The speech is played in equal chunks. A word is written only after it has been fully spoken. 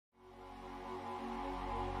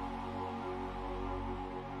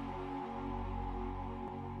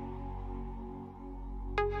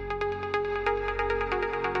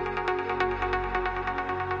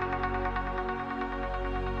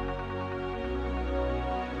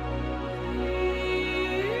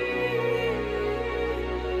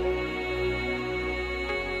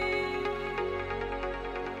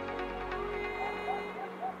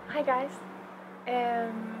Hi guys,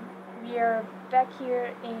 we are back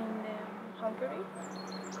here in Hungary,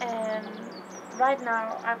 and right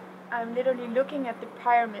now I'm literally looking at the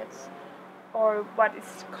pyramids, or what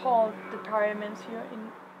is called the pyramids here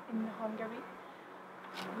in Hungary.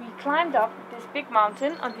 We climbed up this big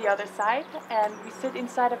mountain on the other side, and we sit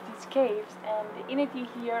inside of these caves, and the energy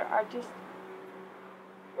here are just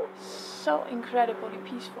so incredibly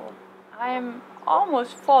peaceful. I am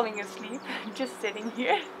almost falling asleep just sitting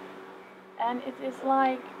here. And it is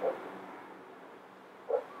like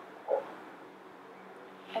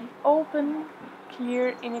an open,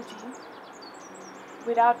 clear energy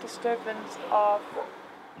without disturbance of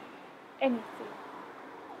anything.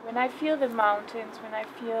 When I feel the mountains, when I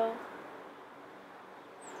feel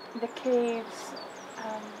the caves,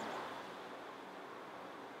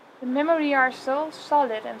 the memory are so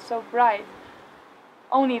solid and so bright.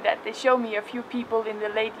 Only that they show me a few people in the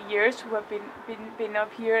late years who have been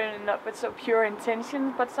up here and not with so pure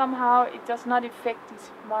intentions, but somehow it does not affect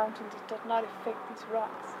these mountains, it does not affect these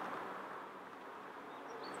rocks.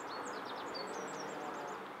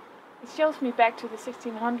 It shows me back to the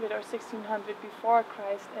 1600 or 1600 before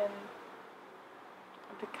Christ, and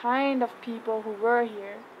the kind of people who were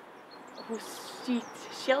here, who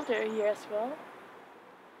seeked shelter here as well.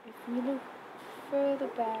 If we look further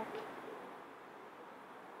back,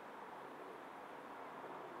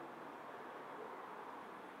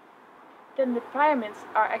 then the pyramids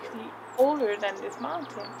are actually older than this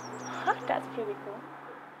mountain. That's pretty cool.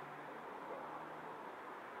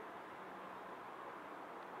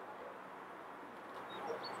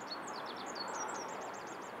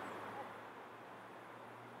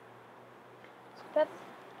 So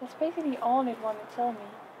that's basically all it wanted to tell me,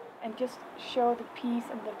 and just show the peace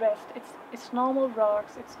and the rest. It's normal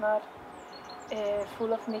rocks. It's not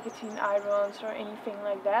full of nicotine ions or anything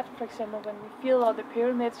like that. For example, when we feel all the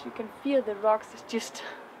pyramids, you can feel the rocks is just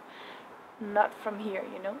not from here,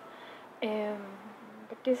 you know.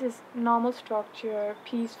 But this is normal structure,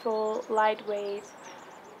 peaceful, lightweight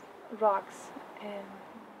rocks.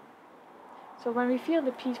 So when we feel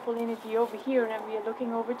the peaceful energy over here, and we are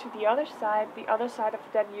looking over to the other side of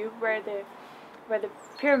the Danube, where the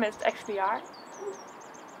pyramids actually are,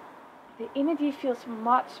 the energy feels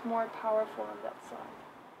much more powerful on that side.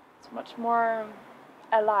 It's much more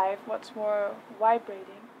alive, much more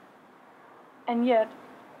vibrating. And yet,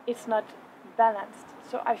 it's not balanced.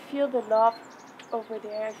 So I feel the love over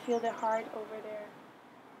there, I feel the heart over there.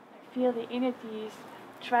 I feel the energies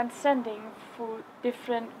transcending through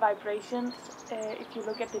different vibrations, if you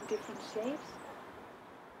look at the different shapes.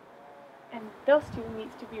 And those two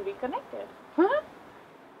needs to be reconnected. Awesome.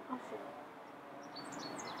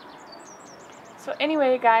 So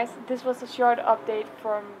anyway guys, this was a short update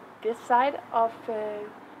from this side of the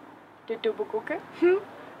Dubbelgucke.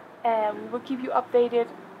 And we will keep you updated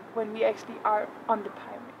when we actually are on the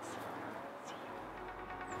pyramid.